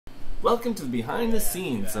Welcome to the behind the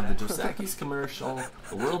scenes of the Dos commercial,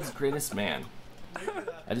 The World's Greatest Man.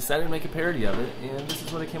 I decided to make a parody of it, and this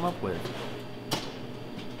is what I came up with.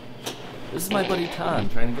 This is my buddy Tom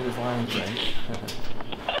trying to get his lines right.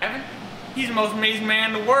 He's the most amazing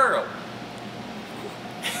man in the world.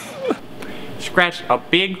 Scratch a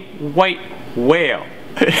big white whale.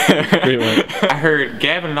 I heard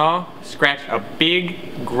Gavin Law scratch a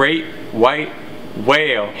big, great white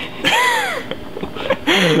whale.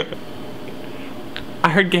 I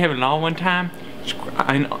heard Gavin Law one time.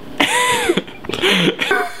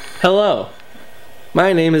 Hello,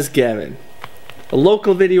 my name is Gavin, a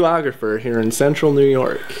local videographer here in central New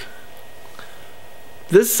York.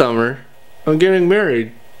 This summer, I'm getting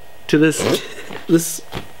married to my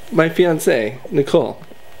fiancée, Nicole.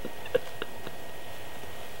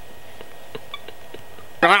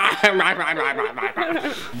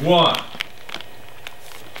 One.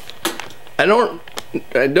 I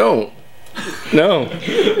don't. No. Me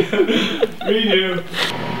too.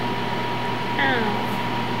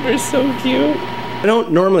 They're so cute. I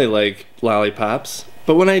don't normally like lollipops,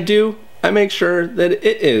 but when I do, I make sure that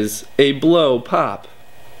it is a blow pop.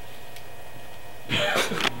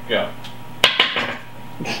 Go.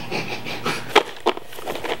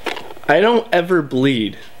 I don't ever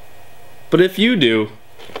bleed, but if you do,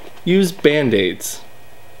 use Band-Aids.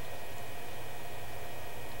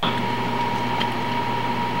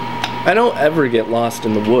 I don't ever get lost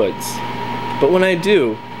in the woods, but when I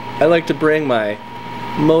do, I like to bring my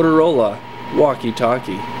Motorola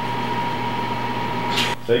walkie-talkie.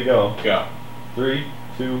 Say go. Go. 3,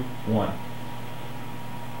 2, 1.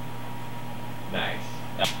 Nice.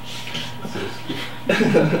 You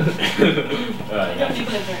don't do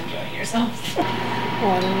because they're enjoying yourselves.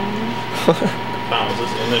 Watermelon. Tom, is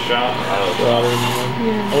this in the shop?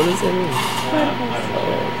 Yeah. What does that mean?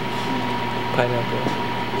 Pineapple.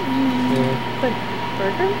 But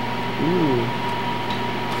burger? Ooh.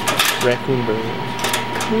 Raccoon burger.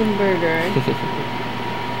 Coon burger.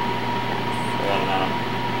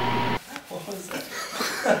 What was that?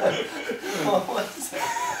 What was that?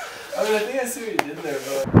 I mean, I think I see what you did there,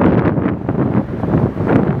 but...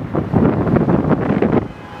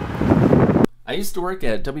 I used to work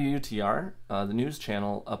at WUTR, the news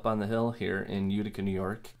channel up on the hill here in Utica, New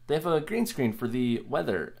York. They have a green screen for the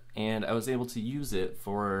weather, and I was able to use it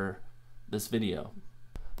for this video.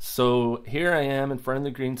 So here I am in front of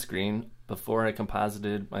the green screen before I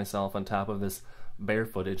composited myself on top of this bear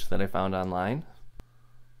footage that I found online.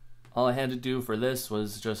 All I had to do for this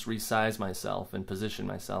was just resize myself and position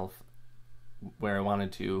myself where I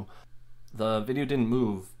wanted to. The video didn't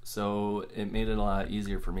move, so it made it a lot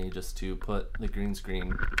easier for me just to put the green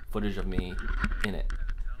screen footage of me in it.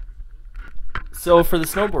 So for the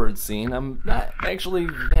snowboard scene, I'm not actually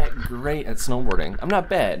that great at snowboarding. I'm not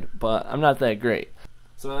bad, but I'm not that great.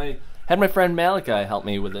 So I had my friend Malachi help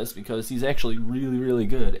me with this because he's actually really, really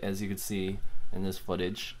good, as you can see in this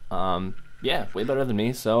footage. Yeah, way better than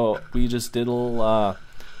me, so we just did a little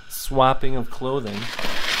swapping of clothing.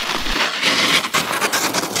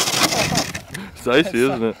 It's icy,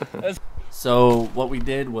 isn't it? So what we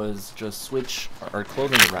did was just switch our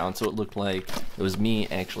clothing around so it looked like it was me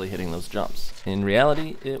actually hitting those jumps. In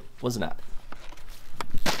reality, it was not.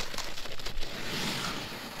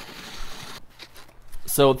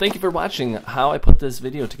 So thank you for watching how I put this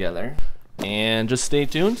video together, and just stay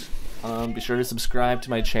tuned. Be sure to subscribe to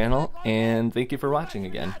my channel, and thank you for watching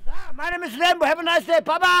again. My name is Lembo. Have a nice day.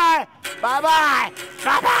 Bye-bye. Bye-bye.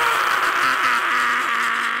 Bye-bye.